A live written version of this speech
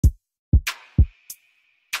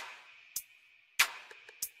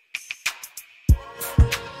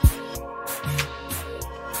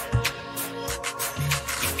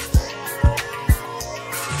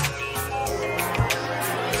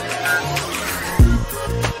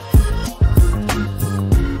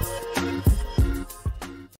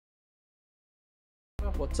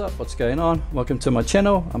up, what's going on? Welcome to my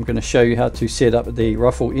channel. I'm going to show you how to set up the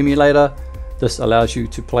Ruffle emulator. This allows you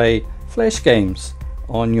to play flash games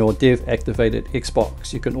on your dev activated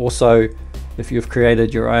Xbox. You can also, if you've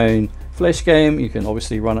created your own flash game, you can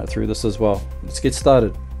obviously run it through this as well. Let's get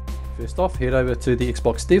started. First off, head over to the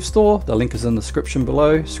Xbox Dev Store. The link is in the description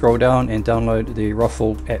below. Scroll down and download the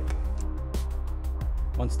Ruffle app.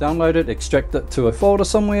 Once downloaded, extract it to a folder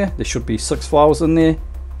somewhere. There should be 6 files in there.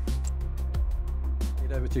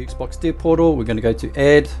 Head over to Xbox Dev Portal. We're going to go to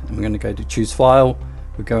Add and we're going to go to Choose File.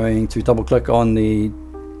 We're going to double click on the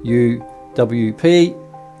UWP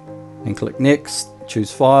and click Next.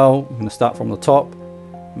 Choose File. We're going to start from the top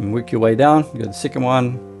and work your way down. You go to the second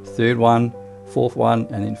one, third one, fourth one,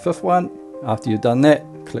 and then fifth one. After you've done that,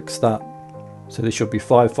 click Start. So there should be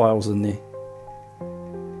 5 files in there.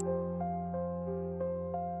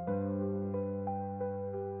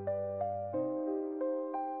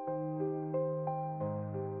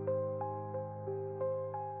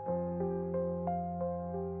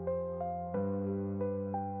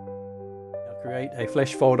 Create a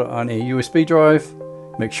flash folder on a USB drive.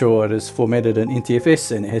 Make sure it is formatted in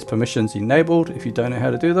NTFS and it has permissions enabled. If you don't know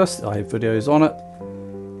how to do this, I have videos on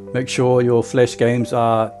it. Make sure your flash games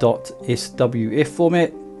are .swf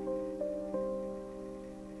format.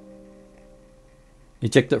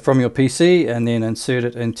 Eject it from your PC and then insert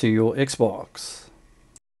it into your Xbox.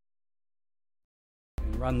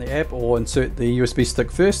 Run the app or insert the USB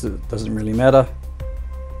stick first, it doesn't really matter.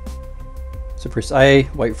 So press A,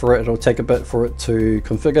 wait for it, it'll take a bit for it to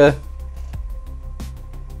configure.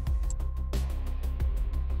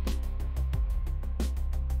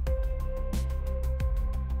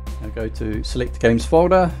 Now go to select games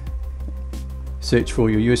folder, search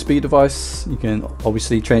for your USB device. You can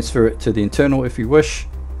obviously transfer it to the internal if you wish.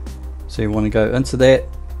 So you want to go into that.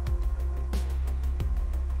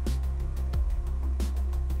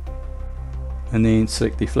 And then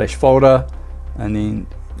select the flash folder and then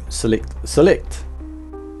select.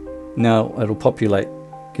 Now it'll populate.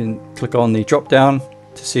 You can click on the drop down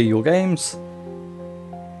to see your games,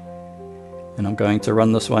 and I'm going to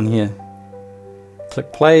run this one here.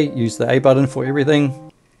 Click play, use the A button for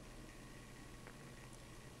everything.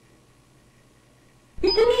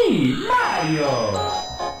 It's me, Mario!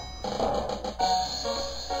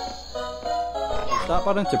 Start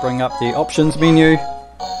button to bring up the options menu.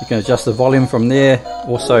 You can adjust the volume from there,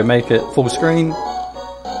 also make it full screen.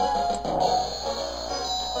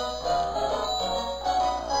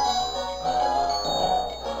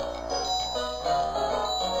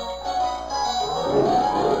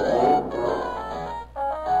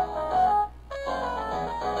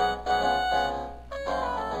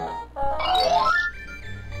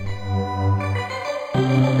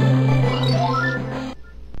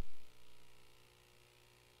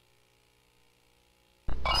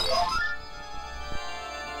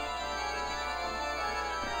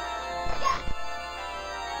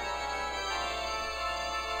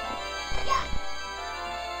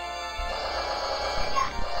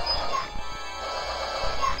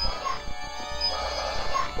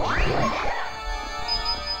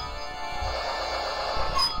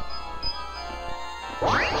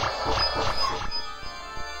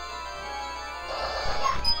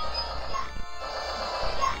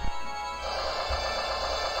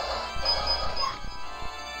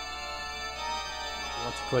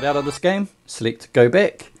 Want to quit out of this game, select go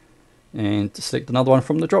back and select another one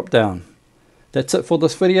from the drop down. That's it for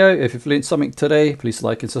this video. If you've learned something today, please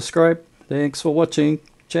like and subscribe. Thanks for watching.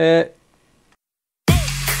 Chat.